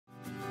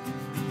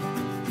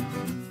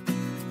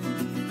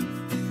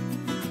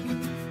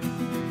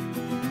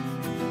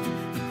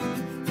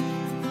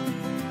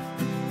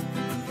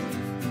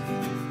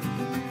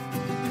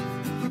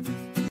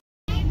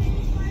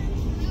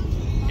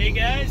Hey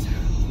guys,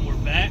 we're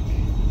back.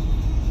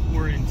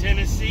 We're in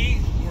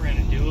Tennessee. We're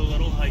gonna do a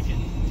little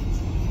hiking.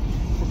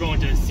 We're going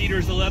to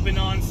Cedars of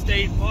Lebanon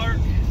State Park.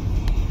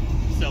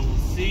 So we'll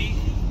see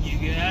you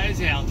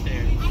guys out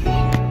there.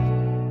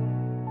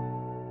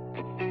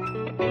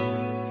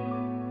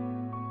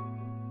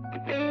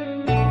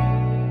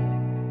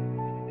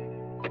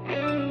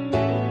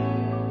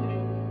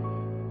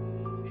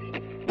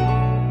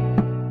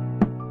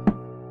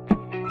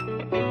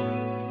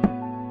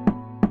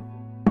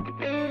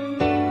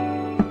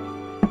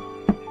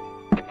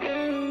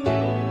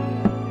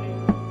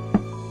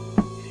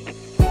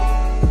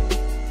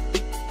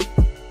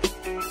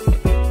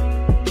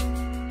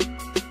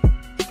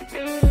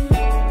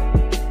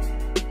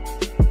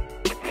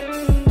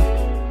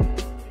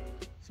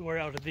 We're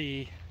out of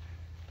the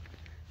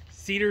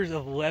Cedars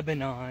of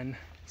Lebanon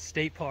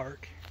State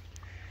Park.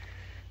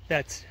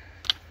 That's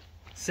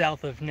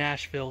south of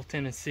Nashville,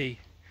 Tennessee.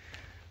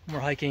 We're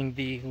hiking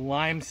the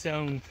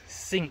Limestone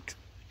Sink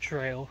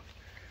Trail.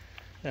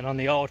 And on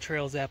the All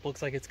Trails app,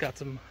 looks like it's got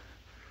some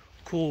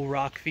cool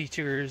rock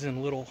features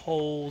and little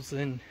holes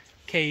and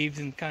caves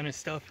and kind of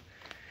stuff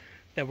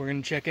that we're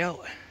going to check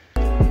out.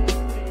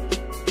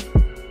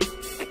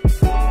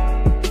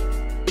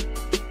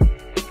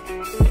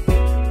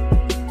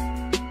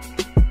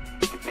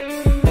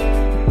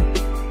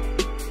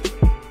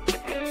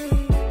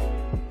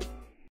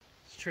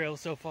 Trail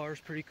so far is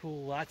pretty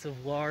cool. Lots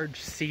of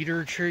large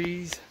cedar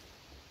trees.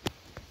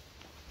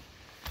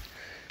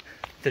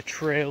 The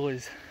trail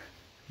is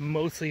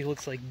mostly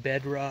looks like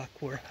bedrock.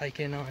 We're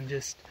hiking on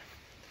just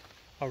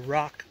a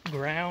rock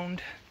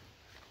ground.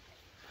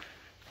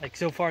 Like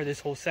so far this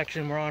whole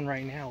section we're on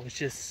right now is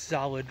just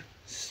solid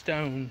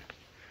stone.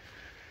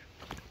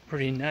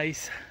 Pretty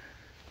nice.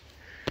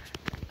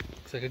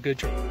 Looks like a good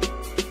trail.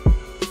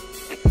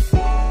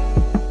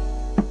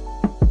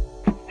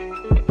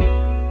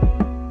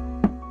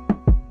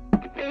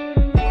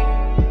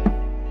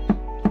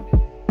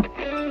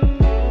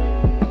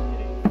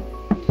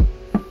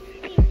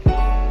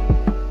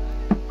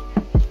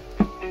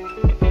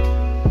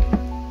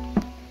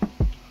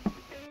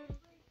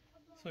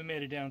 So we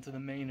made it down to the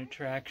main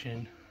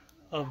attraction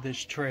of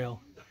this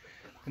trail.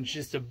 And it's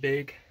just a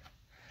big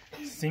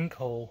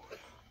sinkhole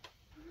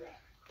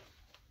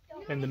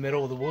in the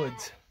middle of the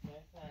woods.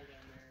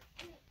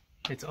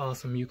 It's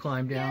awesome. You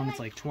climb down, it's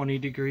like 20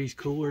 degrees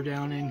cooler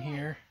down in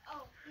here.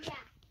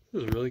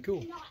 This is really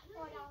cool.